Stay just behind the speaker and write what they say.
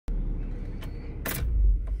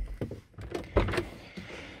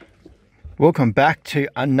Welcome back to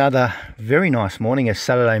another very nice morning, a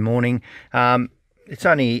Saturday morning. It's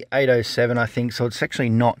only 8:07 I think, so it's actually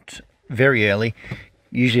not very early.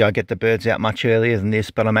 Usually I get the birds out much earlier than this,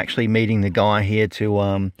 but I'm actually meeting the guy here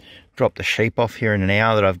to drop the sheep off here in an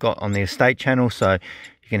hour that I've got on the estate channel, so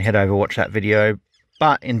you can head over and watch that video.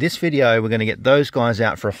 But in this video we're going to get those guys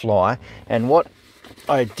out for a fly, and what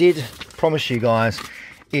I did promise you guys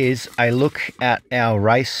is a look at our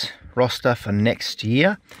race roster for next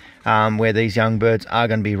year, where these young birds are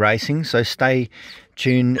going to be racing. So stay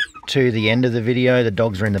tuned to the end of the video. The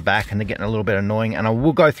dogs are in the back and they're getting a little bit annoying, and I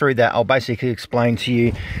will go through that. I'll basically explain to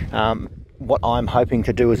you what I'm hoping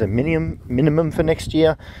to do as a minimum for next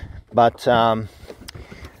year. But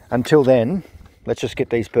until then, let's just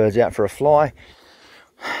get these birds out for a fly.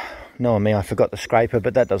 Knowing me, I forgot the scraper,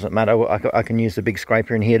 but that doesn't matter. I can use the big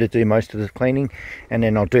scraper in here to do most of the cleaning, and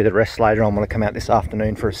then I'll do the rest later. I'm going to come out this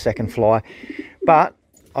afternoon for a second fly. But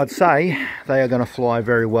I'd say they are going to fly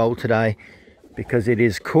very well today because it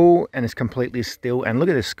is cool and it's completely still. And look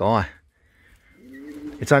at this sky.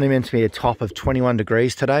 It's only meant to be a top of 21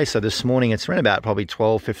 degrees today. So this morning it's around about probably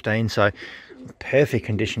 12, 15. So perfect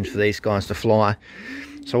conditions for these guys to fly.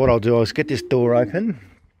 So what I'll do is get this door open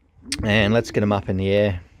and let's get them up in the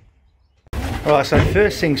air. All right, so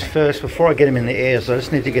first things first, before I get them in the air, so I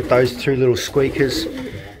just need to get those two little squeakers.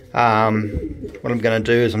 What I'm going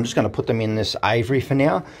to do is I'm just going to put them in this aviary for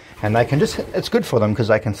now, and they can just, it's good for them because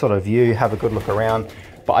they can sort of view, have a good look around.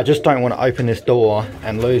 But I just don't want to open this door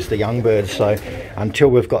and lose the young birds, so until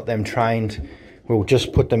we've got them trained, we'll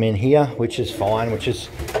just put them in here, which is fine, which is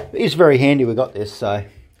very handy. We got this, so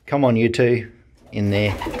come on you two in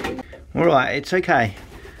there. All right, it's okay.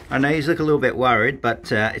 I know you look a little bit worried,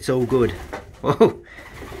 but it's all good. Whoa,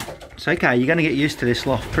 it's okay. You're going to get used to this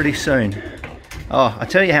loft pretty soon. Oh, I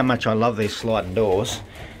tell you how much I love these sliding doors.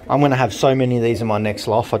 I'm going to have so many of these in my next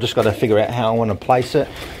loft. I just got to figure out how I want to place it.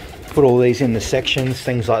 Put all these in the sections,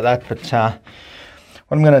 things like that. But what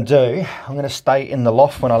I'm going to do, I'm going to stay in the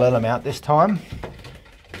loft when I let them out this time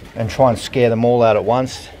and try and scare them all out at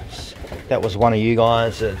once. That was one of you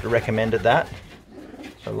guys that recommended that.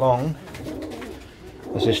 So long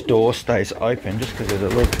as this door stays open, just because there's a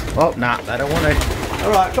little... Oh, nah, they don't want to.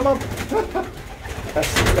 All right, come on.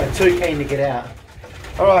 They're too keen to get out.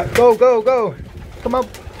 All right, go, go, go. Come on.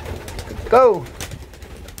 Go.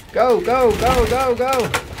 Go, go, go, go,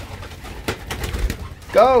 go.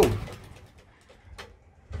 Go.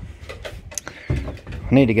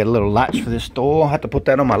 I need to get a little latch for this door. I had to put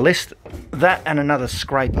that on my list. That and another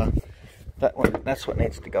scraper. That one, that's what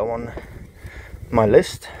needs to go on my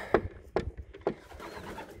list.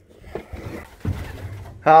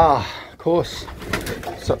 Ah, of course.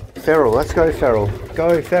 So, Feral, let's go Feral.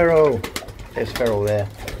 Go Feral. There's Feral there.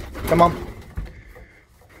 Come on.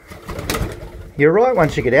 You're right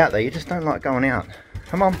once you get out there, you just don't like going out.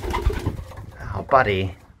 Come on. Oh,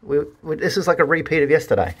 buddy. This is like a repeat of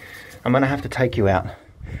yesterday. I'm going to have to take you out.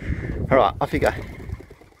 All right, off you go.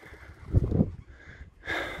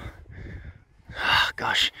 Oh,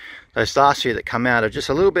 gosh. Those last few that come out are just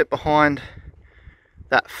a little bit behind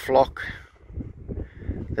that flock.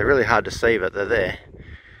 They're really hard to see, but they're there.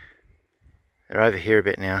 They're over here a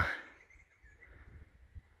bit now.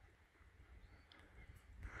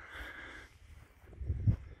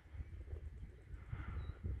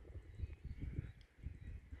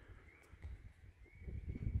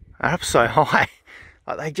 They're up so high.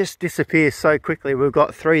 Like, they just disappear so quickly. We've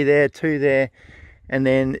got 3 there, 2 there, and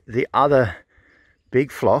then the other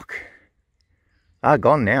big flock are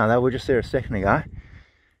gone now. They were just there a second ago.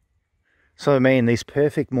 So I mean, these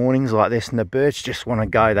perfect mornings like this and the birds just want to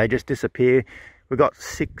go, they just disappear. We've got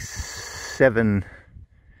 6, 7,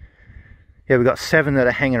 yeah, we've got 7 that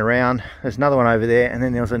are hanging around. There's another one over there, and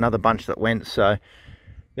then there was another bunch that went. So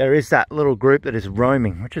there is that little group that is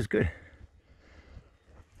roaming, which is good.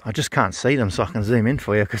 I just can't see them, so I can zoom in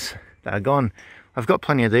for you because they're gone. I've got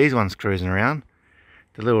plenty of these ones cruising around,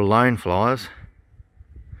 the little lone flyers.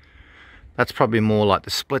 That's probably more like the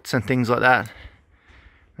splits and things like that.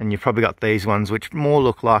 And you've probably got these ones which more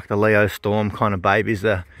look like the Leo Storm kind of babies,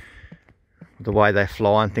 the way they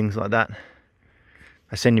fly and things like that.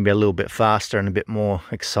 They seem to be a little bit faster and a bit more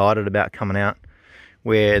excited about coming out.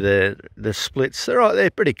 Where the splits, they're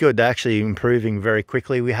pretty good. They're actually improving very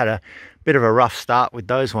quickly. We had a bit of a rough start with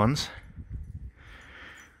those ones,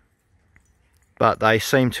 but they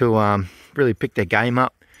seem to really pick their game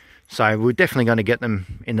up. So we're definitely going to get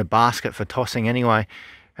them in the basket for tossing anyway.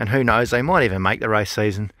 And who knows, they might even make the race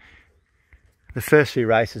season. The first few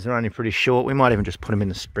races are only pretty short. We might even just put them in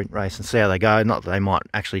the sprint race and see how they go. Not that they might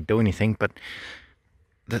actually do anything, but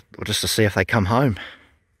just to see if they come home.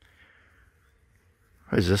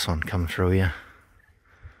 Where's this one come through here?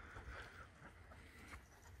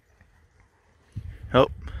 Oh,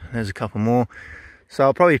 there's a couple more. So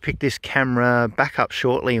I'll probably pick this camera back up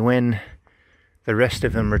shortly when the rest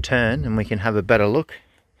of them return and we can have a better look.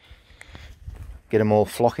 Get them all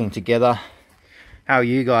flocking together. How are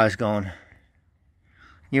you guys going?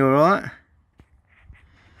 You alright?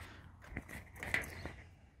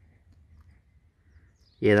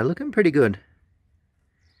 Yeah, they're looking pretty good.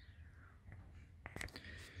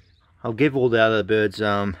 I'll give all the other birds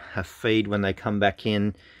a feed when they come back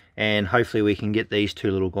in, and hopefully we can get these two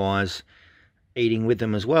little guys eating with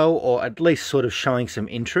them as well, or at least sort of showing some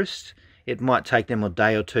interest. It might take them a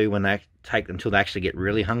day or two when they take them until they actually get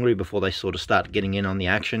really hungry before they sort of start getting in on the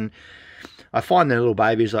action. I find the little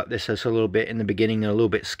babies like this, it's a little bit in the beginning, they're a little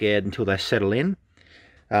bit scared until they settle in.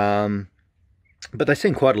 But they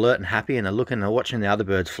seem quite alert and happy, and they're watching the other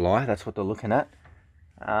birds fly. That's what they're looking at.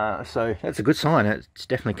 So that's a good sign. It's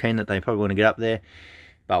definitely keen that they probably want to get up there.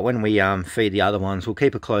 But when we feed the other ones, we'll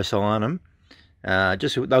keep a close eye on them. They're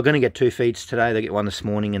going to get 2 feeds today. They get one this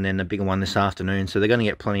morning and then a bigger one this afternoon. So they're going to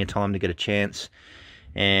get plenty of time to get a chance.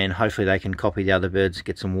 And hopefully they can copy the other birds,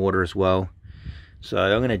 get some water as well. So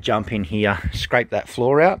I'm going to jump in here, scrape that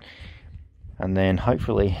floor out, and then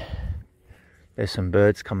hopefully there's some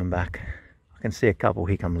birds coming back. I can see a couple.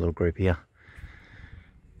 Here come a little group here.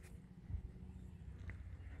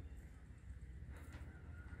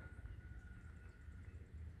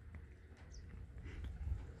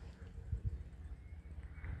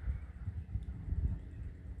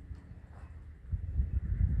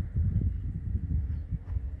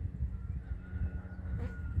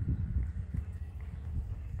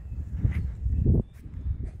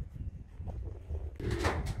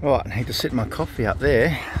 Right, I need to set my coffee up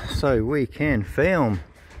there so we can film,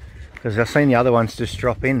 because I've seen the other ones just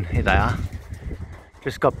drop in. Here they are.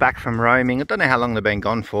 Just got back from roaming. I don't know how long they've been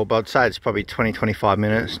gone for, but I'd say it's probably 20-25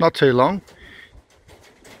 minutes. Not too long,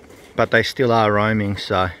 but they still are roaming,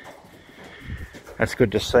 so that's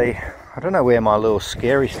good to see. I don't know where my little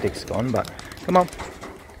scary stick's gone, but come on.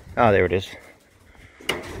 Oh, there it is.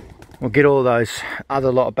 We'll get all those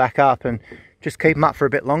other lot back up and just keep them up for a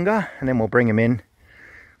bit longer, and then we'll bring them in.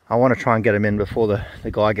 I want to try and get them in before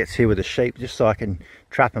the guy gets here with the sheep, just so I can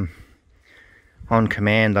trap them on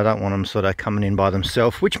command. I don't want them sort of coming in by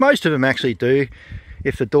themselves, which most of them actually do.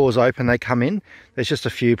 If the door's open, they come in. There's just a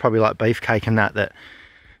few, probably like Beefcake and that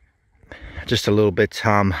just a little bit,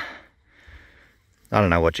 I don't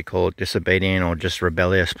know what you call it, disobedient or just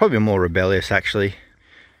rebellious. Probably more rebellious, actually.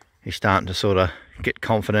 He's starting to sort of get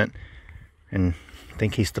confident and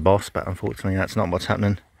think he's the boss, but unfortunately that's not what's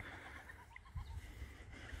happening.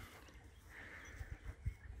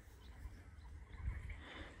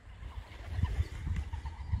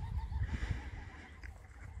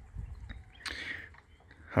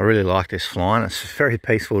 I really like this flying. It's very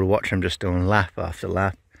peaceful to watch them just doing lap after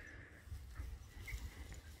lap.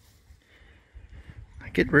 They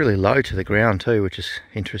get really low to the ground too, which is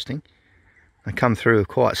interesting. They come through with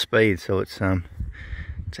quite speed, so it's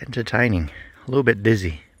entertaining. A little bit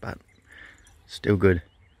dizzy, but still good.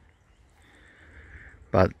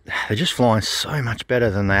 But they're just flying so much better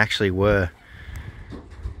than they actually were.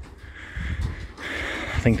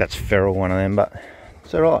 I think that's feral, one of them, but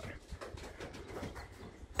it's alright.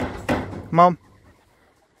 Mom.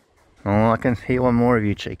 Oh, I can hear one more of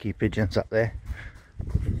you cheeky pigeons up there.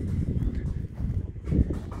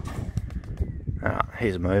 Alright,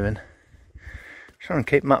 he's moving. Try and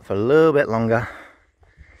keep them up for a little bit longer.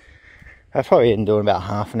 I've probably been doing about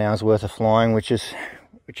half an hour's worth of flying, which is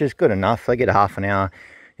good enough. They get a half an hour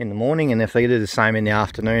in the morning, and if they do the same in the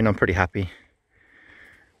afternoon, I'm pretty happy.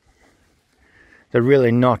 They're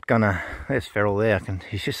really not gonna... There's Feral there.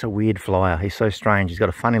 He's just a weird flyer. He's so strange. He's got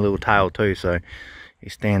a funny little tail too, so he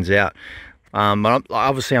stands out. But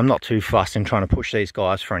obviously I'm not too fussed in trying to push these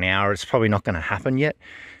guys for an hour. It's probably not going to happen yet.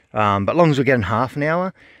 But as long as we're getting half an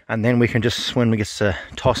hour, and then we can just, when we get to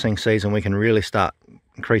tossing season, we can really start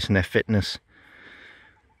increasing their fitness.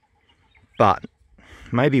 But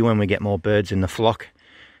maybe when we get more birds in the flock,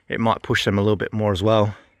 it might push them a little bit more as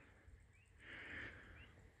well.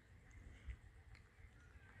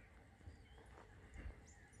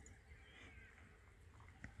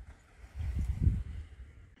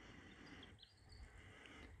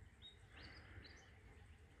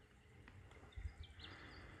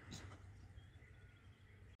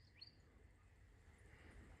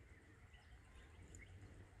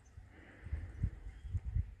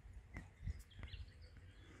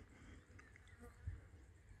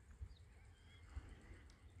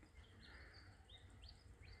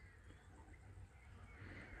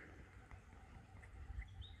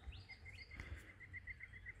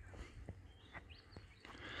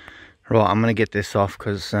 Right, I'm going to get this off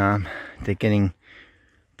because they're getting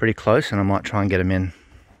pretty close and I might try and get them in.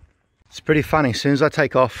 It's pretty funny, as soon as I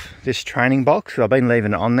take off this training box, I've been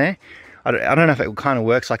leaving it on there. I don't know if it kind of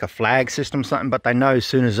works like a flag system or something, but they know as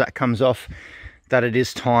soon as that comes off that it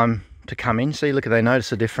is time to come in. See, look, they notice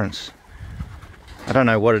the difference. I don't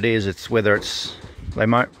know what it is. It's whether it's, they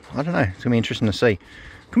might, I don't know. It's going to be interesting to see.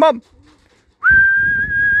 Come on.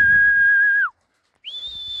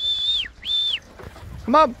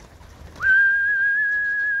 Come on.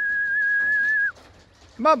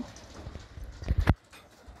 Come on.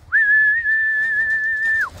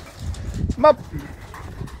 Come on.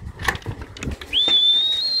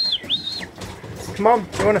 Come on.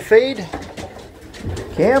 You want to feed?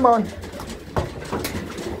 Come on.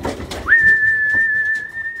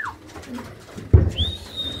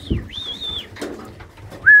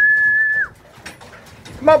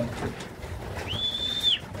 Come on.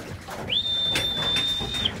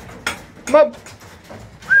 Come on.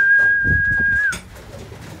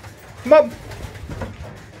 Come on.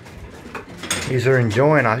 These are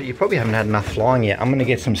enjoying it. You probably haven't had enough flying yet. I'm going to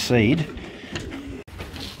get some seed.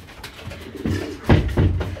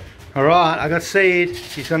 Alright, I got seed.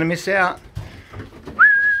 She's going to miss out.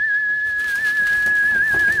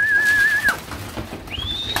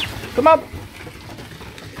 Come on.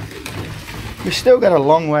 We've still got a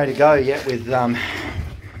long way to go yet with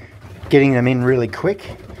getting them in really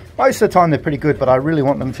quick. Most of the time they're pretty good, but I really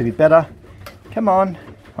want them to be better. Come on.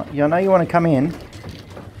 I know you want to come in.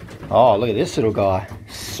 Oh, look at this little guy.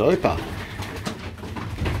 Super.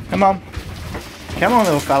 Come on. Come on,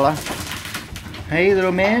 little fella. Hey,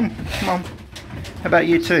 little man. Come on. How about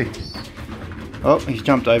you too? Oh, he's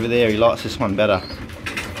jumped over there. He likes this one better.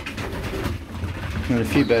 There's a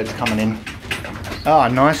few birds coming in. Oh,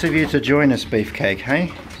 nice of you to join us, Beefcake,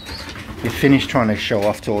 hey? You've finished trying to show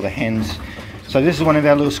off to all the hens. So this is one of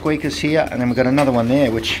our little squeakers here, and then we've got another one there,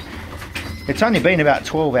 which it's only been about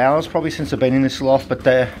 12 hours probably since I've been in this loft, but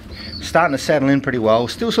they're starting to settle in pretty well.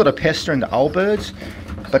 Still sort of pestering the old birds,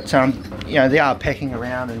 but you know, they are pecking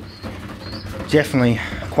around and definitely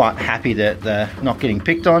quite happy that they're not getting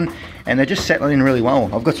picked on, and they're just settling in really well.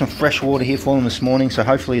 I've got some fresh water here for them this morning, so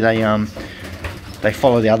hopefully they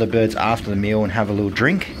follow the other birds after the meal and have a little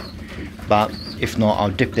drink. But if not, I'll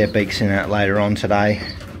dip their beaks in it later on today.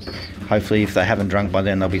 Hopefully if they haven't drunk by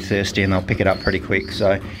then, they'll be thirsty and they'll pick it up pretty quick.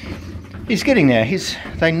 So he's getting there.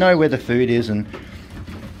 They know where the food is, and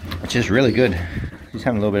it's just really good. He's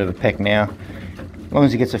having a little bit of a peck now. As long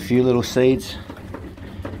as he gets a few little seeds,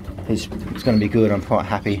 it's going to be good. I'm quite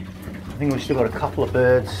happy. I think we've still got a couple of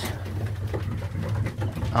birds.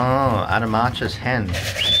 Oh, Adam Archer's hen.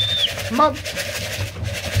 Come on.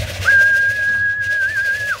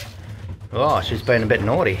 Oh, she's been a bit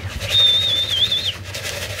naughty.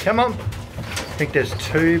 Come on. I think there's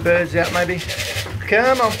 2 birds out maybe.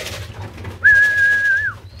 Come on.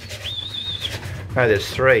 No, there's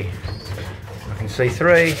 3. I can see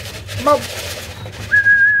 3. Come on.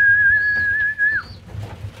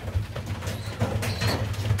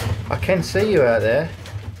 I can see you out there.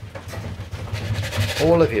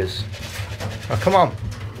 All of yous. Oh, come on.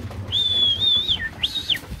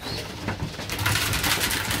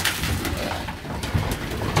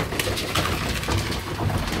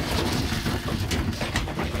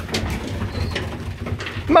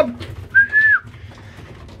 Come on.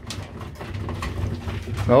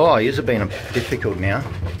 Oh, he's being difficult now.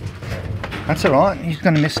 That's alright, he's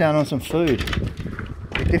going to miss out on some food.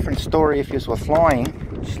 A different story if he were flying.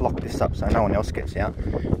 Just lock this up so no one else gets out.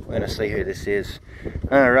 We're going to see who this is.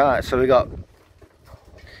 Alright, so we got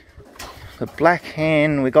the black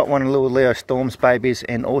hen, we got one of the little Leo Storms babies,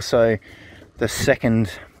 and also the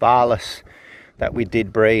second barless that we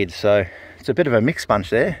did breed. So it's a bit of a mixed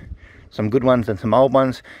bunch there. Some good ones and some old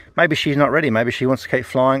ones. Maybe she's not ready, maybe she wants to keep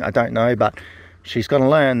flying, I don't know, but she's got to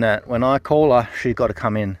learn that when I call her, she's got to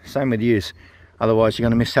come in. Same with yous, otherwise you're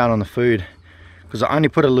going to miss out on the food. Because I only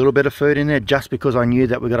put a little bit of food in there just because I knew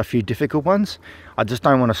that we got a few difficult ones. I just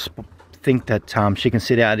don't want to think that she can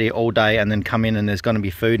sit out here all day and then come in and there's going to be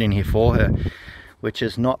food in here for her, which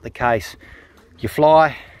is not the case. You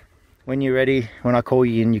fly when you're ready. When I call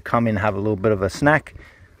you in, you come in, have a little bit of a snack,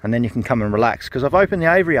 and then you can come and relax. Because I've opened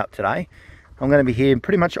the aviary up today. I'm going to be here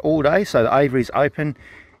pretty much all day, so the aviary's open,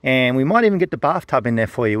 and we might even get the bathtub in there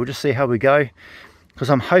for you. We'll just see how we go, because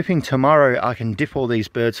I'm hoping tomorrow I can dip all these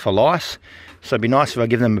birds for lice. So it'd be nice if I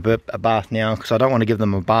give them a bath now, because I don't want to give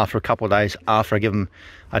them a bath for a couple of days after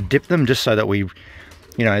I dip them, just so that we,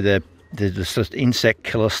 you know, the sort of insect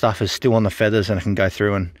killer stuff is still on the feathers and I can go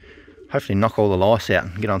through and hopefully knock all the lice out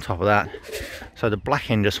and get on top of that. So the black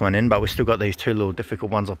hen just went in, but we've still got these 2 little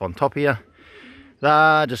difficult ones up on top here.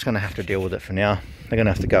 They're just going to have to deal with it for now. They're going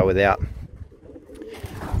to have to go without.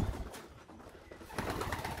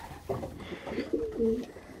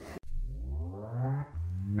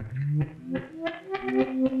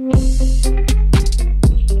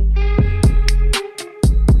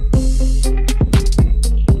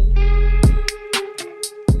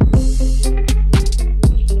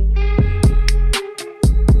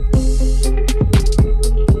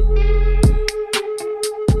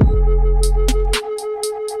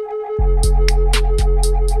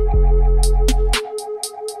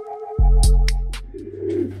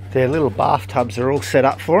 Their little bathtubs are all set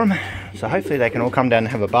up for them, so hopefully they can all come down and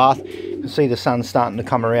have a bath. You can see the sun's starting to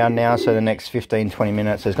come around now, so the next 15-20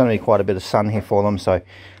 minutes there's going to be quite a bit of sun here for them, so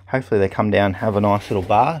hopefully they come down, have a nice little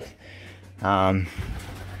bath.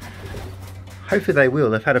 Hopefully they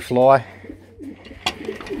will. They've had a fly,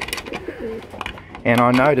 and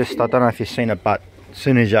I noticed, I don't know if you've seen it, but as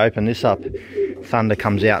soon as you open this up, Thunder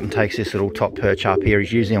comes out and takes this little top perch up here.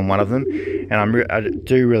 He's usually on one of them, and I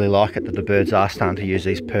do really like it that the birds are starting to use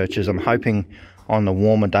these perches. I'm hoping on the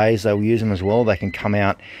warmer days they'll use them as well. They can come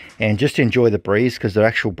out and just enjoy the breeze, because the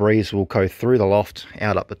actual breeze will go through the loft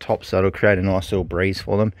out up the top, so it'll create a nice little breeze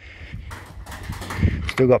for them.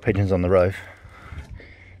 Still got pigeons on the roof,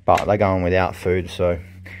 but they're going without food, so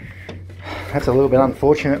that's a little bit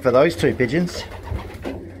unfortunate for those two pigeons.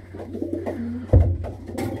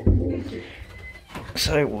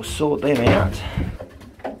 So we'll sort them out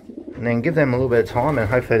and then give them a little bit of time, and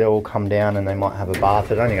hopefully they'll all come down and they might have a bath.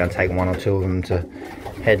 It's only going to take one or two of them to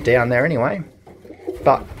head down there anyway.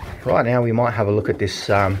 But right now we might have a look at this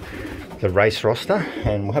the race roster,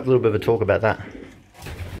 and we'll have a little bit of a talk about that.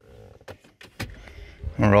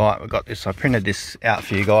 Alright, we've got this. I printed this out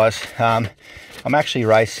for you guys. I'm actually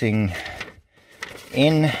racing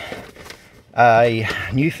in a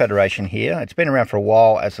new federation here. It's been around for a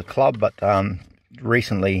while as a club, but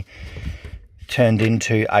recently turned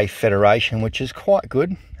into a federation, which is quite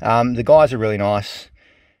good. The guys are really nice,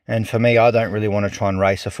 and for me, I don't really want to try and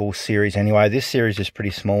race a full series anyway. This series is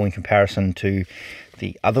pretty small in comparison to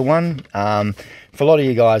the other one. For a lot of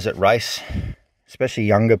you guys that race, especially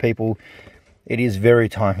younger people, it is very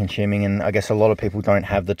time consuming, and I guess a lot of people don't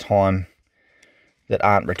have the time that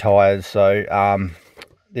aren't retired. So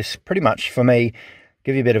this pretty much, for me,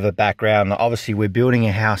 give you a bit of a background. Obviously we're building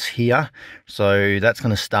a house here, so that's going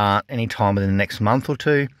to start anytime within the next month or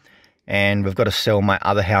two, and we've got to sell my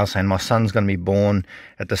other house, and my son's going to be born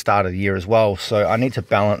at the start of the year as well, so I need to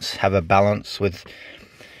have a balance with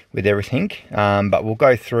everything. But we'll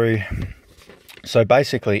go through. So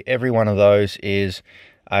basically every one of those is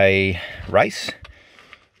a race.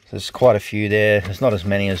 There's quite a few there. There's not as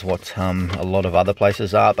many as what a lot of other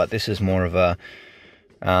places are, but this is more of a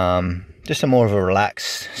just a more of a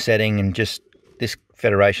relaxed setting, and just this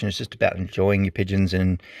federation is just about enjoying your pigeons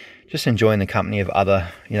and just enjoying the company of other,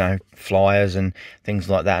 you know, flyers and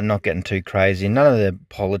things like that, and not getting too crazy, and none of the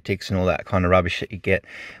politics and all that kind of rubbish that you get,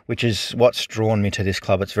 which is what's drawn me to this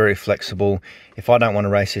club. It's very flexible. If I don't want to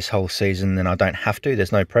race this whole season, then I don't have to.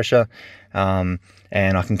 There's no pressure, and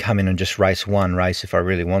I can come in and just race one race if I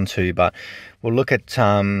really want to. But we'll look at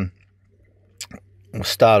we're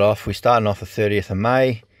starting off the 30th of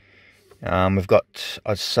May. We've got,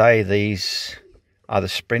 I'd say these are the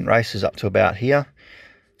sprint races up to about here.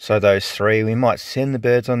 So those three, we might send the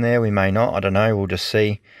birds on there, we may not, I don't know, we'll just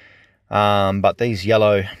see. But these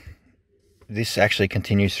yellow, this actually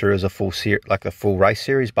continues through as a full race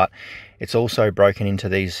series, but it's also broken into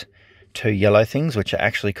these two yellow things, which are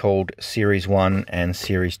actually called Series 1 and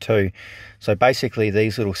Series 2. So basically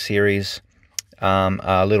these little series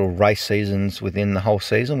are little race seasons within the whole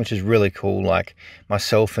season, which is really cool. Like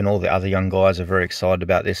myself and all the other young guys are very excited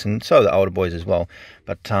about this, and so are the older boys as well.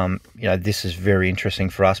 But you know, this is very interesting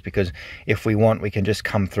for us, because if we want, we can just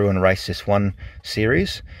come through and race this one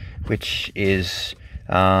series, which is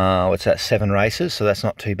what's that, 7 races, so that's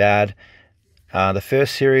not too bad. The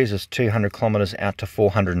first series is 200 kilometers out to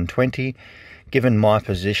 420. Given my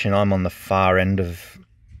position, I'm on the far end of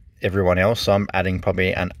everyone else, so I'm adding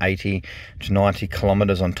probably an 80 to 90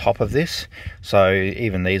 kilometers on top of this, so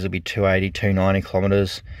even these will be 280, 290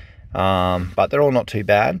 kilometers, but they're all not too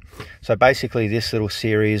bad. So basically this little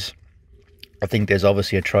series, I think there's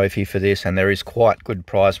obviously a trophy for this, and there is quite good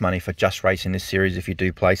prize money for just racing this series if you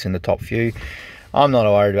do place in the top few. I'm not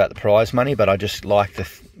worried about the prize money, but I just like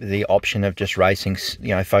the option of just racing,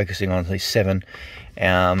 you know, focusing on these 7,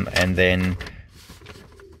 and then,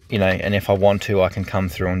 you know, and if I want to, I can come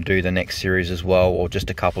through and do the next series as well, or just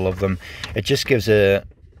a couple of them. It just gives a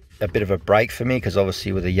bit of a break for me, because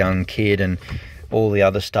obviously with a young kid and all the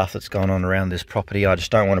other stuff that's going on around this property, I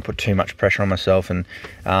just don't want to put too much pressure on myself. And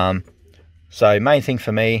So main thing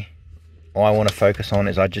for me, I want to focus on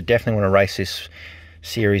is I definitely want to race this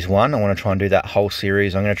Series 1. I want to try and do that whole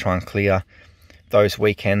series. I'm going to try and clear those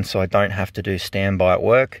weekends so I don't have to do standby at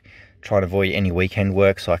work. Try to avoid any weekend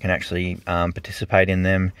work so I can actually participate in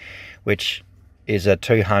them, which is a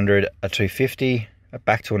 200, a 250,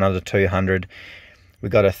 back to another 200. We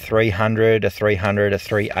got a 300, a 300, a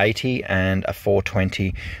 380, and a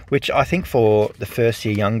 420, which I think for the first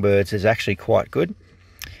year young birds is actually quite good.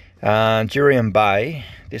 Durian Bay,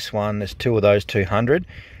 this one, there's two of those 200.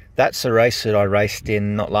 That's the race that I raced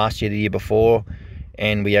in, not last year, the year before,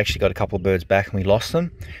 and we actually got a couple of birds back and we lost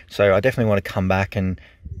them. So I definitely want to come back and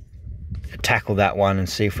tackle that one and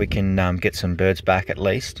see if we can get some birds back at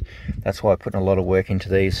least. That's why I'm putting a lot of work into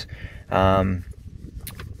these.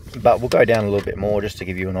 But we'll go down a little bit more just to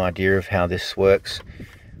give you an idea of how this works.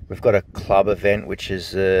 We've got a club event, which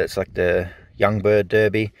is it's like the Young Bird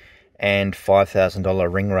Derby and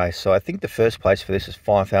 $5,000 ring race. So I think the first place for this is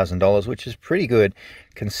 $5,000, which is pretty good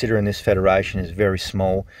considering this federation is very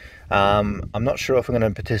small. I'm not sure if I'm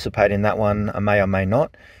going to participate in that one. I may or may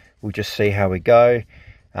not. We'll just see how we go.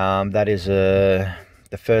 That is the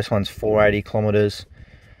first one's 480 kilometers,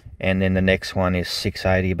 and then the next one is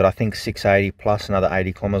 680. But I think 680 plus another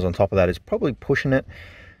 80 kilometers on top of that is probably pushing it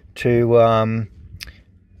to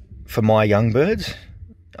for my young birds.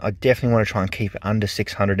 I definitely want to try and keep it under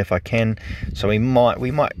 600 if I can. So we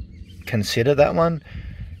might consider that one.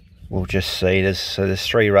 We'll just see. There's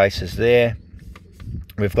 3 races there.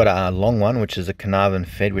 We've got a long one, which is a Carnarvon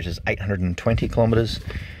Fed, which is 820 kilometers.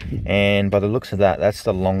 And by the looks of that, that's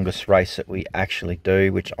the longest race that we actually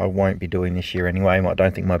do, which I won't be doing this year anyway. I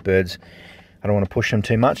don't think my birds, I don't want to push them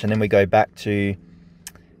too much. And then we go back to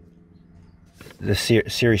the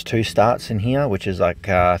Series 2 starts in here, which is like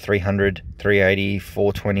 300, 380,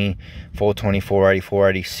 420, 420, 480,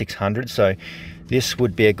 480, 600. So this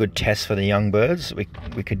would be a good test for the young birds. We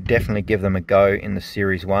could definitely give them a go in the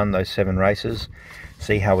Series 1, those 7 races,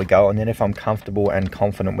 see how we go. And then if I'm comfortable and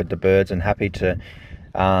confident with the birds and happy to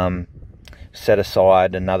set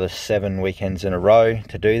aside another 7 weekends in a row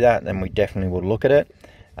to do that, then we definitely will look at it.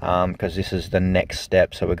 Because this is the next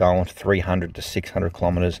step. So we're going 300 to 600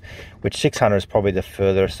 kilometers, which 600 is probably the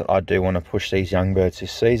furthest that I do want to push these young birds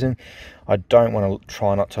this season. I don't want to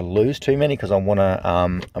try not to lose too many, because I want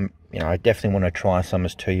to I definitely want to try some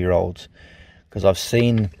as 2-year-olds, because I've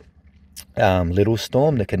seen Little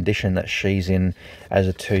Storm, the condition that she's in as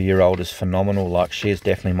a 2-year-old is phenomenal. Like, she is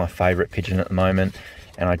definitely my favorite pigeon at the moment,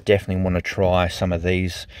 and I definitely want to try some of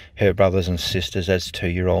these, her brothers and sisters, as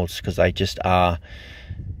 2-year-olds, because they just are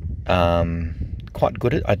quite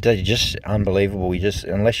good at they're just unbelievable.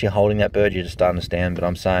 Unless you're holding that bird, you just don't understand. But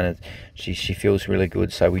I'm saying it, she feels really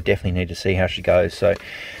good, so we definitely need to see how she goes. So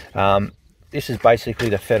this is basically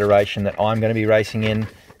the federation that I'm going to be racing in.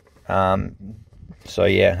 So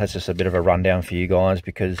yeah, that's just a bit of a rundown for you guys,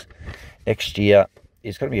 because next year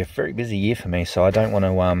is going to be a very busy year for me. So I don't want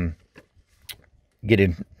to get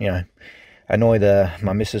in, annoy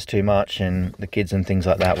my missus too much and the kids and things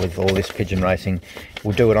like that with all this pigeon racing.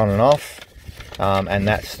 We'll do it on and off, and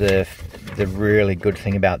that's the really good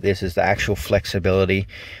thing about this, is the actual flexibility.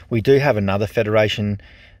 We do have another federation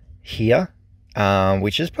here,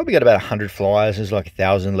 which has probably got about 100 flyers. There's like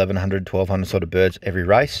 1,000, 1,100, 1,200 sort of birds every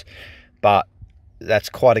race, but that's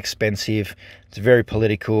quite expensive. It's very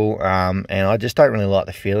political, and I just don't really like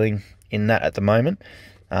the feeling in that at the moment.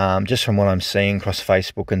 Just from what I'm seeing across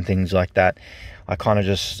Facebook and things like that, I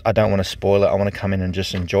don't want to spoil it. I want to come in and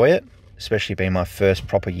just enjoy it, especially being my first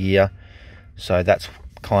proper year. So that's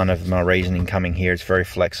kind of my reasoning coming here. It's very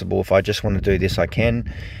flexible. If I just want to do this, I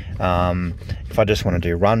can. If I just want to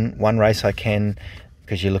do one race, I can.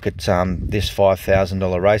 Because you look at this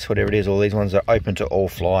 $5,000 race, whatever it is, all these ones are open to all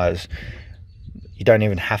flyers. You don't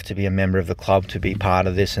even have to be a member of the club to be part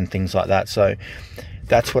of this and things like that. So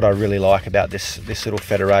that's what I really like about this little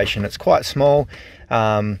federation. It's quite small.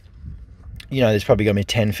 There's probably going to be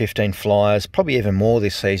 10, 15 flyers, probably even more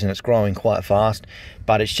this season. It's growing quite fast,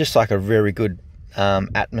 but it's just like a very good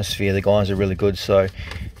atmosphere. The guys are really good, so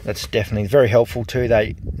that's definitely very helpful too.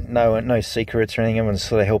 They no secrets or anything. Everyone's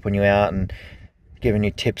sort of helping you out and giving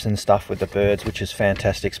you tips and stuff with the birds, which is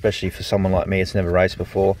fantastic, especially for someone like me that's never raced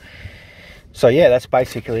before. So yeah, that's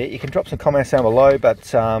basically it. You can drop some comments down below, but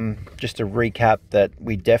just to recap, that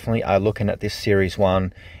we definitely are looking at this Series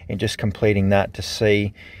 1 and just completing that to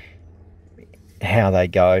see how they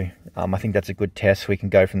go. I think that's a good test. We can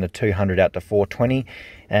go from the 200 out to 420,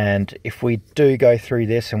 and if we do go through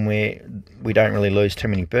this and we don't really lose too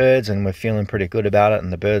many birds and we're feeling pretty good about it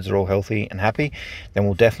and the birds are all healthy and happy, then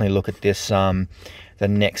we'll definitely look at this the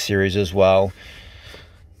next series as well.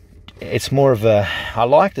 it's more of a, I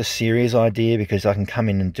like the series idea because I can come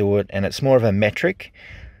in and do it, and it's more of a metric.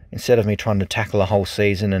 Instead of me trying to tackle a whole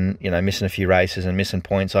season and, you know, missing a few races and missing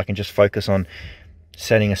points, I can just focus on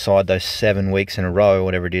setting aside those 7 weeks in a row or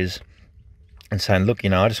whatever it is, and saying, look, you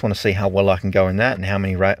know, I just want to see how well I can go in that, and how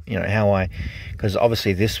many, you know, how I, because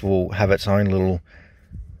obviously this will have its own little,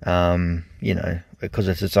 you know, because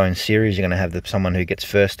it's its own series, you're going to have someone who gets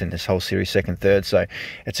first in this whole series, second, third. So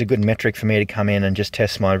it's a good metric for me to come in and just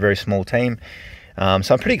test my very small team. So I'm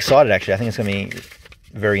pretty excited, actually. I think it's going to be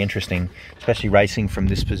very interesting, especially racing from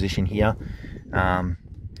this position here.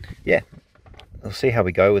 Yeah, we'll see how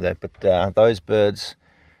we go with it. But those birds,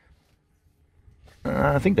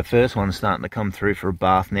 I think the first one's starting to come through for a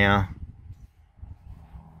bath now.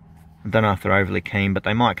 I don't know if they're overly keen, but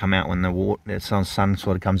they might come out when the sun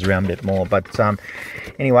sort of comes around a bit more. But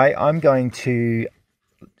anyway, I'm going to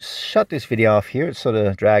shut this video off here. It's sort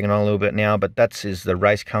of dragging on a little bit now, but is the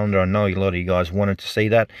race calendar. I know a lot of you guys wanted to see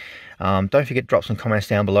that. Don't forget to drop some comments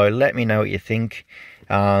down below. Let me know what you think.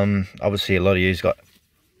 Obviously, a lot of you's got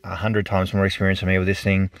 100 times more experience than me with this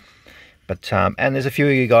thing. But and there's a few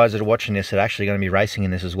of you guys that are watching this that are actually going to be racing in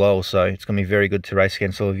this as well. So it's going to be very good to race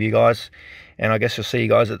against all of you guys. And I guess I'll see you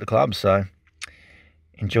guys at the club. So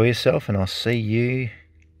enjoy yourself, and I'll see you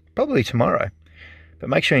probably tomorrow. But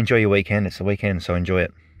make sure you enjoy your weekend. It's the weekend, so enjoy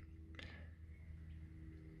it.